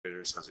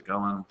Cheers, how's it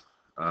going?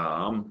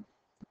 Um,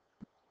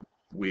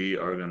 we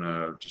are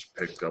gonna just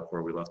pick up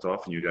where we left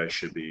off, and you guys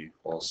should be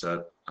all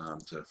set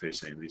to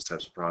face any of these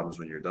types of problems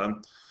when you're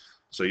done.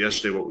 So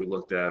yesterday, what we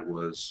looked at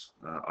was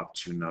up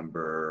to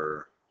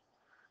number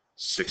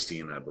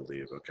 16, I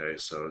believe. Okay,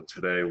 so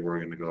today we're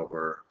gonna go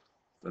over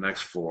the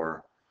next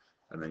four,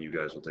 and then you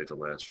guys will take the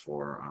last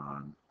four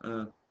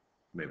on,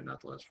 maybe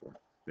not the last four,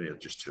 maybe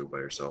just two by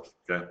yourself.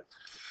 Okay.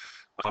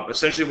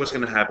 Essentially, what's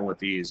going to happen with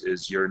these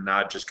is you're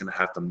not just going to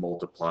have to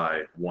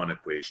multiply one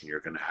equation, you're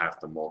going to have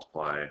to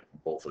multiply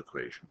both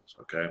equations,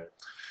 okay?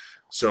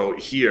 So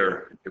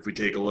here, if we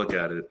take a look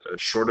at it,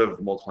 short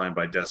of multiplying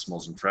by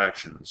decimals and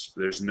fractions,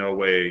 there's no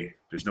way,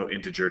 there's no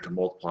integer to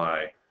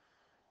multiply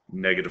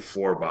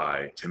 -4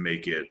 by to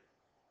make it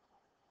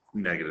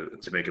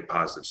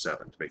positive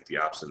 7, to make the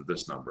opposite of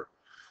this number.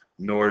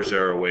 Nor is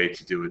there a way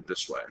to do it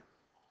this way,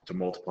 to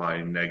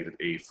multiply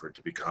 -8 for it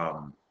to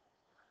become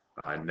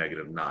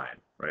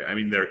 -9, right? I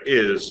mean, there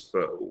is,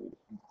 but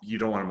you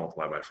don't want to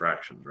multiply by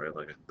fractions, right?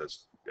 Like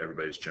that's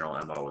everybody's general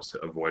MO is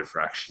to avoid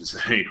fractions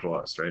at any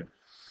cost, right?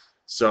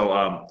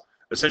 So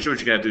essentially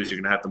what you're going to do is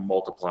you're going to have to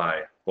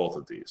multiply both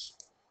of these.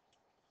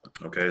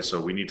 Okay,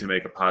 so we need to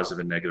make a positive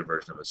and negative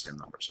version of the same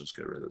number. So let's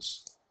get rid of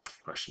this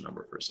question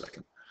number for a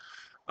second.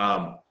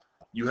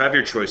 You have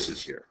your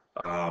choices here.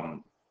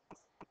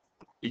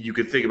 You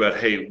could think about,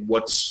 hey,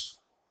 what's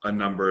a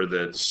number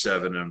that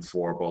 7 and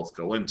 4 both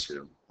go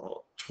into?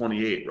 Well,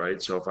 28, right?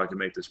 So if I can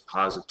make this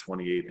positive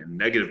 28 and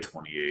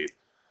 -28,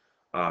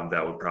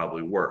 that would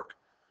probably work.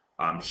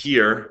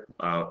 Here,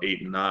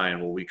 8 and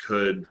 9, well, we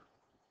could,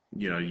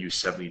 use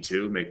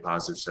 72, make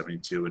positive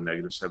 72 and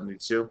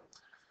 -72.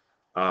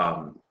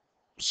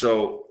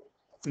 So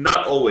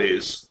not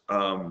always,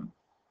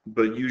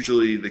 but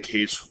usually the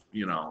case,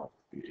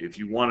 if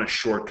you want a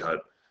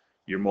shortcut,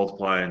 you're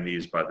multiplying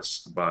these by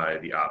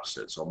the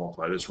opposite. So I'll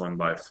multiply this one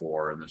by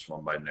 4 and this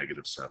one by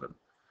 -7.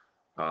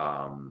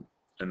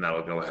 And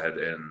that'll go ahead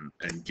and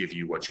give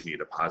you what you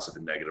need, a positive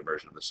and negative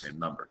version of the same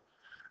number.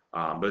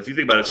 But if you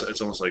think about it,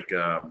 it's almost like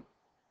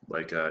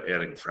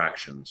adding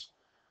fractions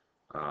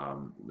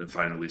and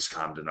finding the least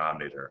common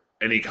denominator.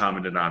 Any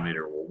common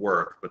denominator will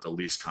work, but the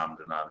least common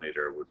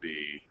denominator would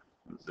be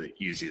the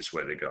easiest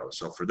way to go.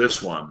 So for this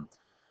one,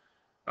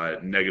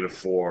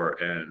 -4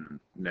 and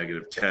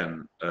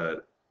 -10,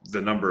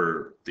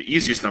 the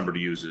easiest number to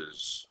use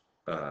is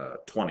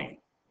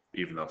 20,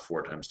 even though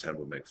 4 times 10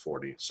 would make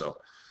 40.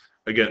 So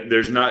again,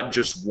 there's not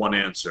just one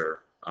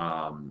answer.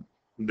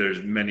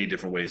 There's many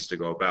different ways to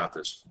go about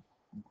this.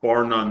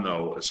 Bar none,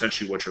 though,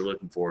 essentially what you're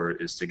looking for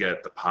is to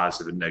get the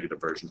positive and negative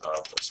version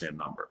of the same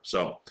number.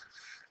 So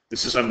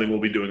this is something we'll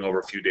be doing over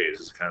a few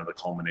days. It's kind of the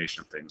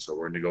culmination of things. So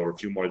we're going to go over a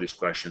few more of these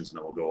questions, and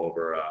then we'll go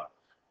over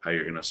how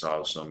you're going to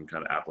solve some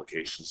kind of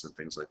applications and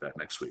things like that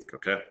next week,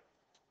 okay?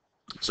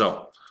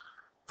 So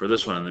for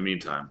this one, in the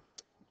meantime,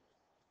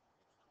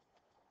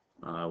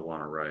 I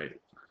want to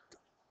write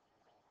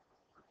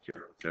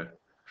here, okay?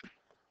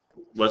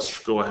 Let's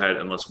go ahead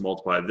and let's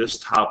multiply this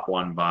top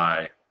one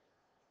by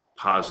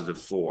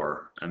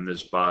 +4 and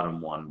this bottom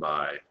one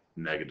by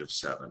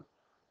 -7.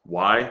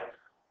 Why?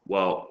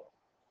 Well,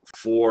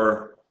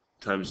 4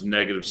 times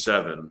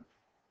 -7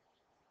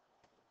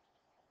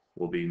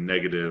 will be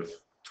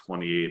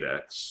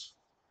 -28x,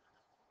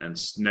 and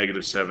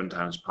 -7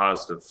 times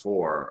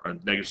 +4, or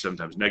 -7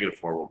 times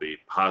 -4 will be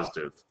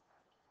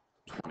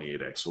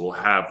 +28x. So we'll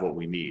have what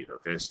we need,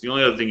 okay? So the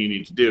only other thing you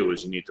need to do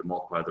is you need to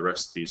multiply the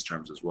rest of these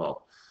terms as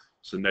well.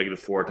 So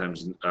 -4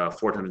 times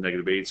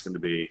 -8 is going to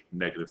be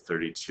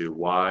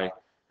 -32y,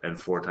 and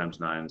 4 times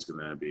 9 is going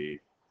to be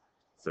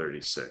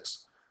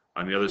 36.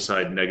 On the other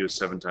side,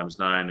 -7 times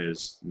 9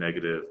 is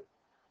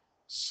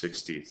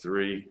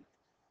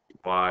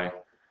 -63y,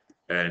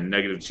 and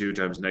 -2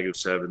 times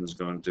 -7 is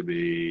going to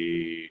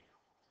be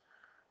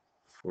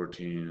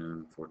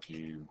 14.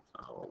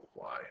 Oh,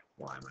 why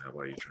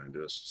are you trying to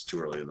do this? It's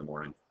too early in the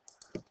morning.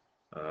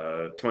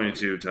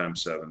 22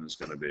 times 7 is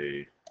going to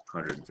be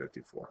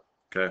 154.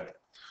 Okay,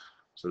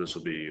 so this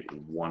will be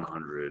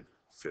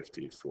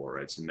 154,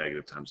 right? It's a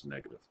negative times a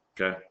negative,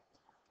 okay?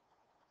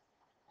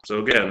 So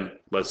again,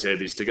 let's add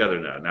these together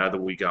now that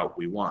we got what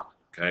we want,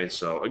 okay?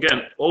 So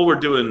again, all we're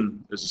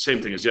doing is the same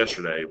thing as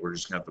yesterday. We're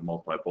just going to have to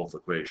multiply both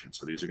equations.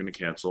 So these are going to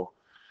cancel.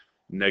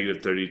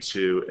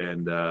 -32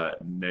 and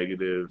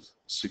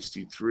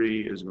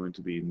 -63 is going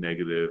to be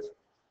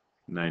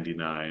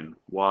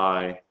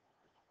 -99y,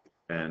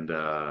 and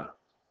I'm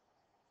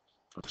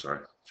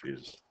sorry,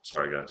 Jesus,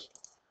 sorry guys.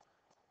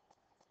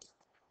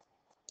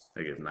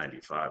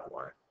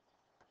 -95y.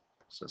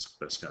 So that's the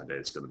best kind of day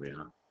it's going to be,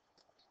 huh?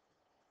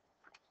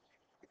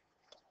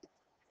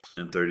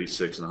 And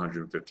 36 and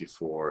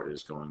 154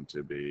 is going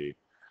to be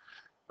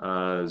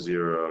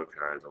 0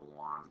 carry the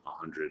 1,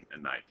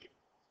 190.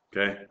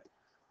 Okay?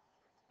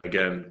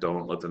 Again,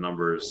 don't let the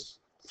numbers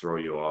throw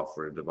you off.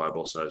 We're going to divide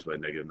both sides by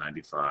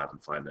 -95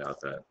 and find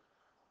out that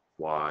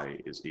y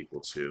is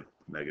equal to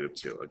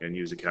 -2. Again,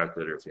 use a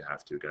calculator if you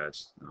have to,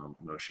 guys.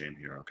 No shame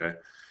here, okay?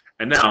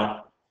 And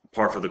now,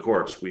 par for the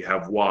course. We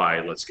have y,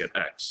 let's get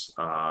x.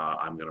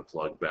 I'm going to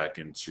plug back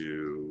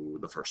into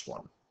the first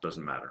one.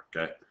 Doesn't matter,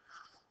 okay?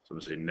 So I'm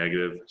going to say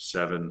negative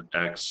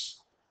 7x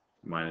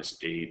minus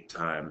 8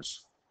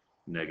 times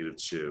negative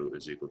 2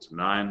 is equal to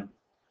 9.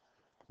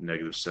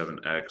 Negative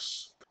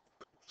 7x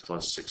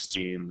plus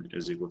 16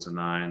 is equal to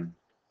 9.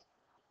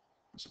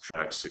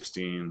 Subtract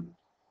 16.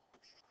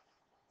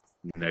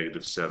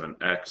 Negative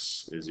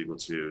 7x is equal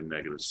to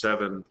negative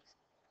 7,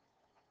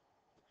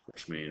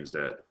 which means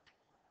that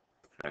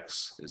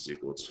x is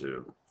equal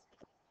to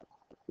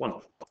 1.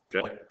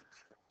 Okay?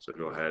 So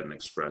go ahead and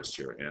express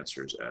your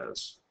answers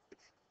as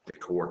a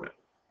coordinate.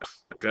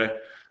 Okay?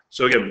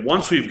 So again,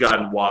 once we've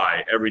gotten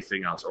y,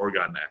 everything else, or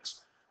gotten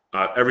x,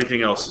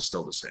 everything else is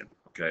still the same.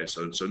 Okay?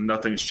 So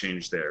nothing's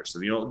changed there. So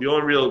the only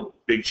real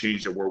big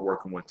change that we're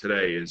working with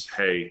today is,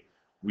 hey,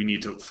 we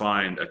need to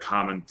find a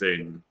common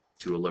thing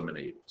to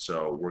eliminate.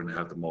 So we're going to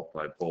have to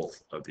multiply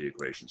both of the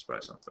equations by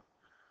something.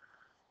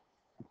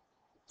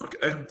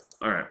 Okay?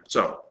 All right.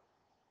 So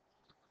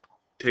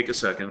take a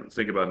second,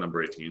 think about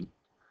number 18.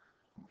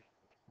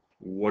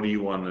 What do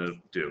you want to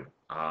do?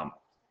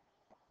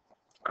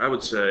 I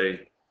would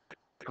say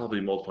probably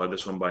multiply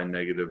this one by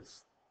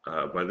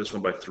this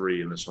one by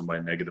 3 and this one by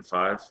negative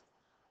 5.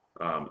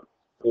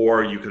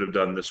 Or you could have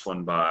done this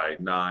one by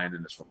 9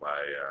 and this one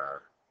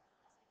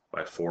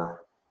by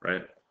 4,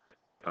 right?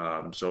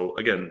 So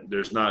again,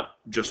 there's not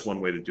just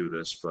one way to do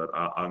this, but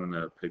I'm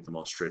going to pick the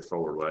most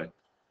straightforward way.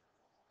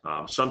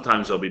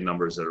 Sometimes there'll be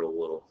numbers that are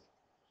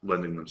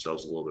lending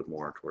themselves a little bit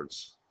more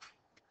towards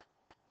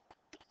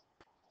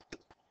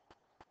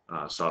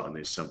solving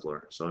these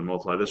simpler. So I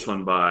multiply this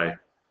one by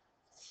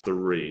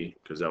 3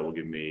 because that will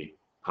give me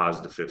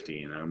positive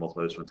 15, and I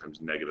multiply this one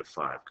times negative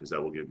 5 because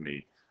that will give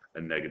me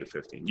a negative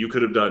 15. You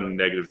could have done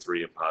negative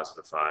 3 and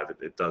positive 5.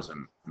 It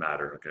doesn't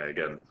matter. Okay,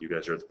 again, you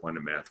guys are at the point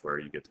of math where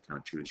you get to kind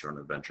of choose your own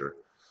adventure.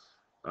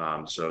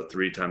 So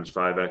 3 times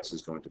 5x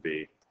is going to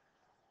be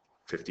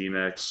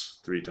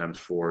 15x. 3 times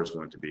 4 is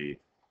going to be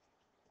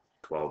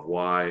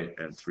 12y,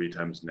 and 3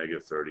 times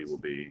negative 30 will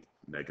be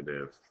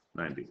negative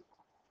 90.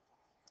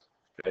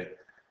 Okay,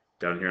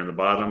 down here on the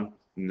bottom,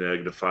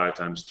 negative 5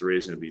 times 3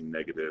 is going to be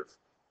negative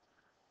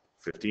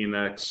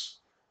 15x.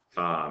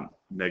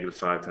 Negative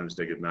 5 times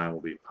negative 9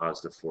 will be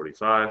positive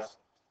 45.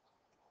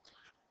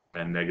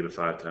 And negative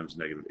 5 times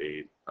negative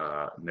 8,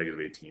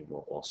 negative 18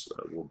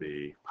 will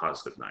be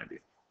positive 90.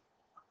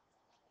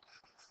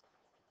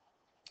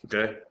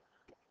 Okay?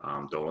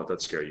 Don't let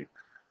that scare you.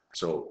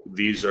 So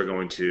these are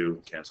going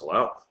to cancel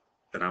out,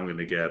 and I'm going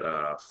to get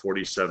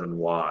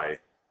 47y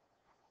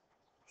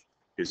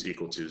is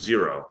equal to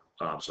 0.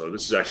 So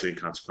this is actually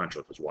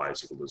inconsequential because y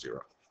is equal to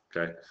 0.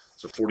 Okay?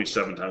 So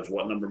 47 times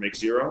what number makes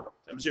 0?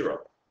 Times 0.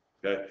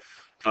 Okay?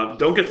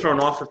 Don't get thrown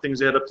off if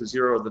things add up to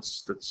 0.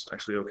 That's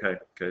actually okay.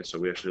 Okay, so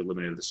we actually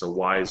eliminated this. So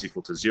y is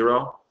equal to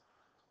 0.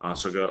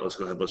 Let's go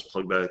ahead. Let's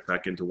plug that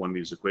back into one of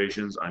these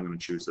equations. I'm going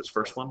to choose this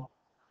first one.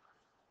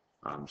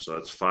 So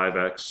that's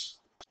 5x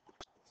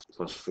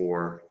plus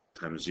 4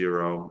 times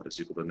 0 is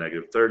equal to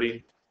negative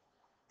 30.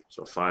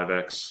 So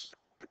 5x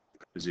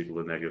is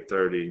equal to negative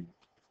 30.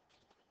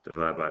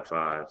 Divide by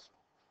 5.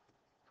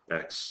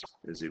 X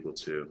is equal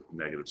to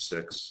negative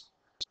 6.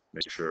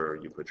 Make sure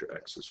you put your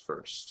x's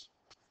first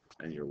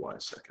and your y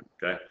second.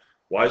 Okay?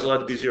 Y is allowed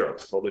to be 0.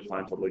 Totally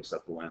fine, totally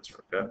acceptable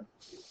answer. Okay?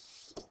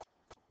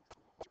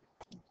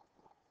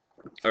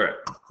 All right.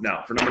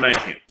 Now for number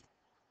 19,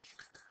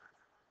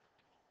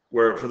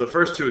 where for the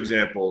first two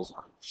examples,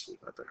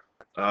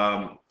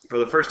 for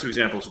the first two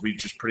examples, we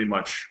just pretty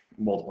much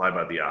multiply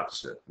by the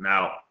opposite.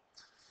 Now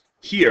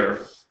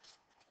here,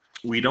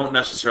 we don't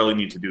necessarily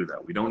need to do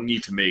that. We don't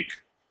need to make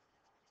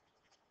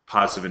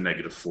positive and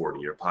negative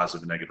 40 or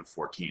positive and negative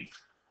 14.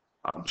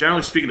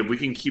 Generally speaking, if we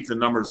can keep the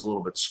numbers a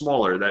little bit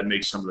smaller, that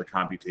makes some of the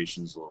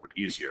computations a little bit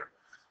easier.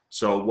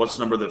 So what's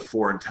the number that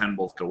 4 and 10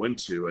 both go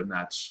into? And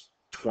that's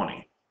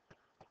 20.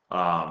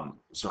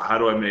 So how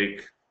do I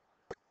make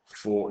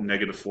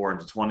negative 4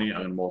 into 20? I'm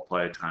going to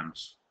multiply it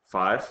times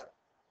 5.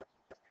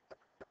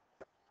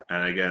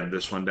 And again,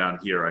 this one down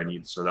here I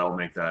need, so that will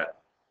make that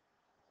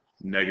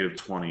negative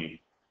 20x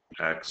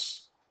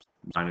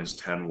minus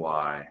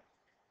 10y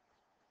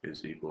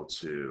is equal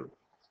to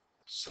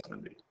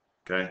 70.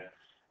 Okay?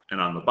 And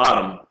on the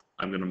bottom,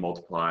 I'm going to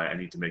multiply, I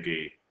need to make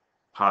a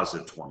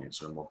positive 20,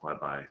 so I multiply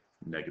by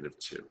negative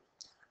 2.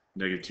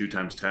 Negative 2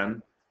 times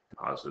 10,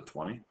 positive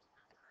 20.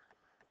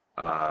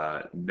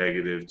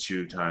 Negative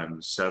 2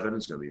 times 7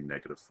 is going to be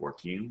negative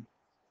 14.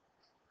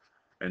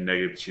 And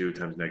negative 2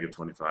 times negative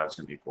 25 is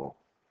going to equal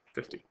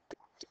 50.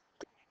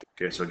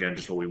 Okay, so again,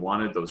 just what we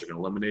wanted, those are going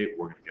to eliminate.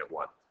 We're going to get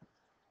what?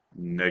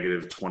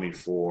 Negative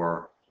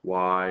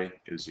 24y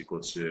is equal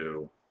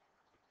to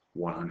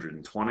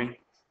 120.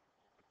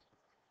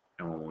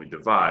 And when we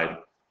divide,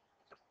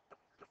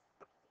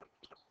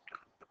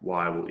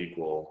 y will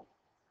equal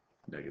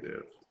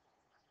negative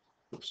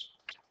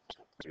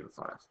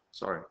 5.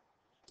 Sorry.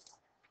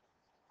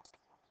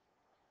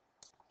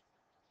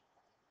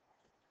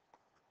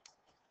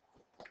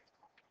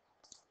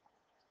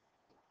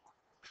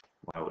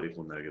 Y will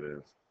equal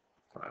negative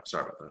 5.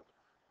 Sorry about that.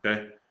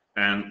 Okay,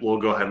 and we'll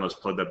go ahead and let's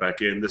plug that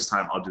back in. This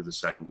time I'll do the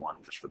second one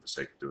just for the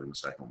sake of doing the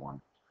second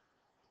one.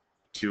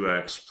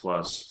 2x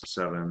plus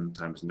 7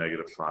 times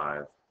negative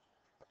 5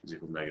 is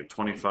equal to negative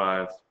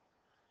 25.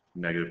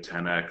 Negative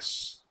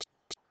 10x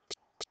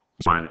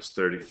minus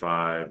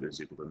 35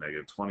 is equal to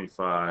negative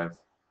 25.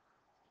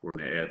 We're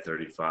going to add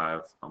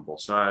 35 on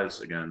both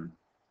sides. Again,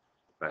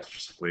 that's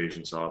just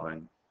equation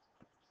solving.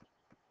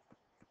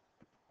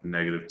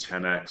 Negative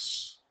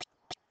 10x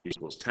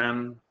equals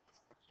 10,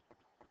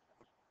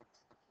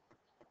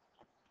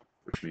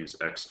 which means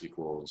x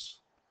equals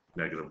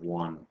negative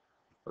 1.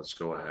 Let's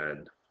go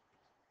ahead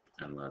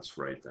and let's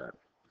write that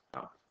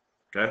out.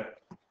 Okay?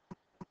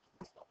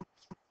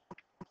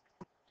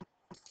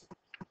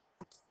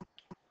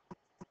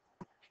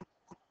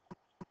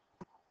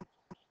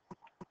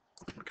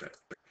 Okay.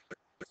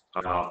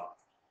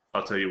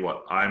 I'll tell you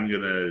what, I'm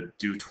going to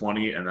do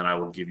 20, and then I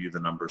will give you the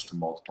numbers to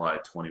multiply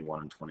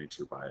 21 and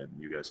 22 by, and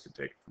you guys can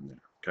take it from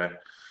there. Okay?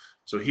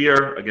 So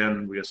here,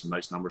 again, we have some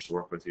nice numbers to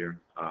work with here.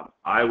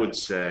 I would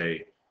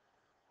say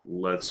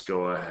let's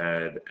go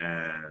ahead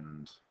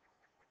and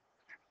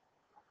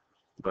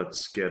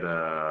let's get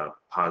a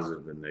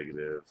positive and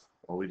negative.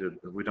 Well,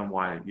 we done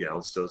y. Yeah,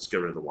 let's get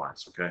rid of the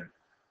y's. Okay,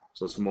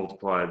 so let's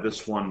multiply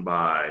this one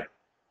by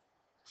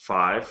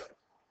 5.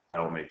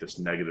 That will make this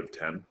negative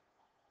 10.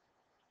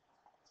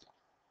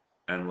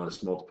 And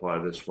let's multiply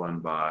this one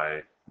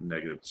by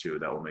negative 2.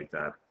 That will make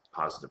that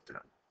positive 10.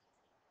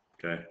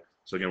 Okay,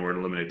 so again, we're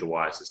going to eliminate the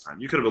y's this time.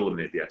 You could have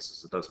eliminated the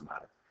x's. It doesn't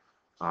matter.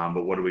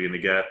 But what are we going to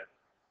get?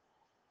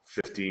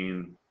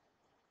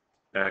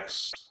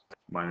 15x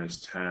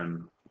minus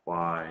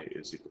 10y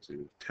is equal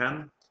to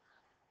 10,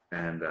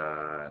 and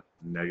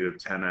negative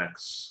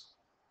 10x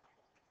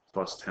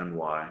plus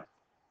 10y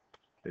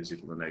is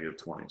equal to negative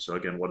 20. So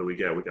again, what do we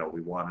get?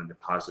 We wanted a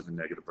positive and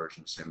negative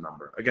version of the same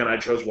number. Again, I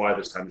chose y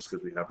this time just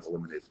because we haven't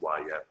eliminated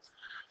y yet.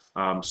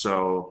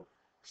 So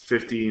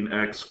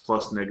 15x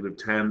plus negative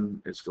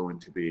 10 is going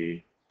to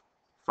be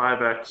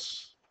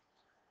 5x.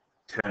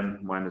 10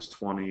 minus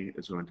 20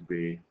 is going to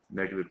be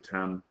negative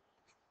 10.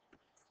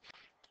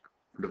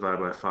 Divide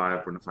by 5,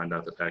 we're going to find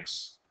out that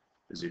x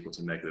is equal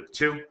to negative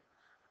 2.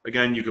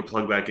 Again, you could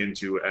plug back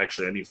into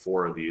actually any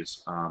 4 of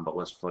these, but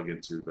let's plug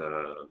into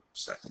the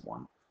second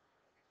one.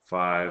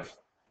 5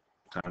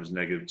 times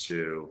negative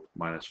 2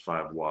 minus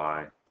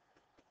 5y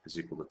is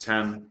equal to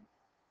 10.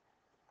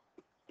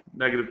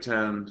 Negative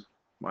 10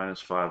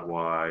 minus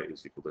 5y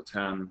is equal to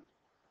 10.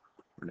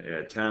 We're going to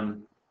add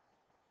 10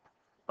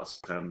 plus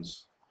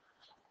 10s.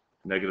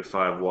 Negative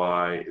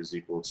 5y is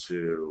equal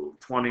to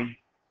 20.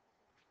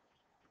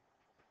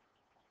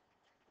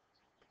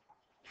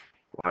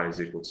 Y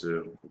is equal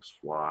to,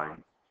 y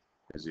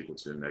is equal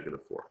to negative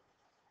 4.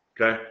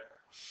 Okay?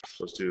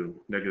 So let's do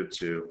negative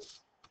 2,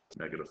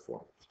 negative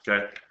 4.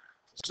 Okay?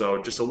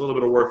 So just a little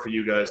bit of work for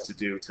you guys to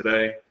do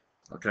today.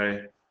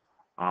 Okay?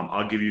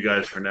 I'll give you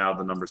guys for now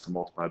the numbers to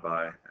multiply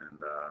by, and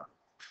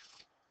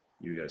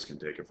you guys can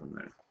take it from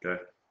there.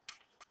 Okay?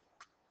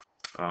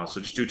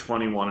 So just do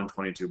 21 and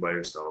 22 by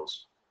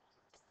yourselves.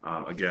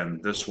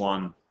 Again, this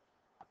one,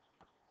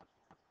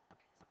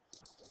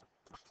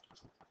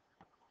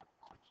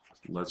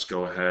 let's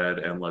go ahead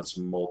and let's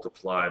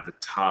multiply the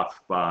top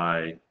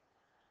by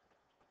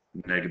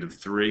negative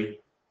 3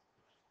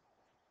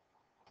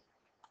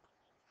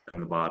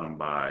 and the bottom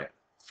by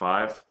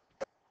 5.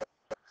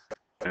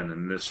 And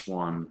then this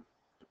one,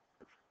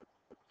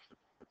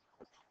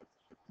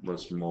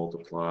 let's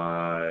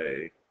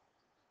multiply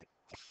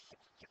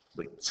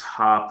the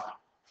top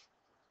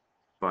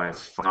by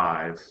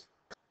 5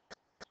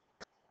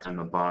 and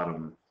the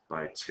bottom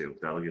by 2.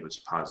 That'll give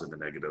us positive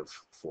and negative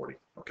 40.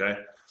 Okay?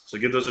 So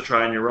give those a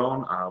try on your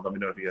own. Let me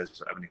know if you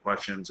guys have any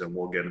questions, and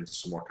we'll get into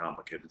some more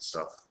complicated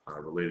stuff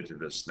related to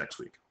this next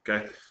week.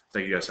 Okay?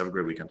 Thank you guys. Have a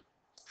great weekend.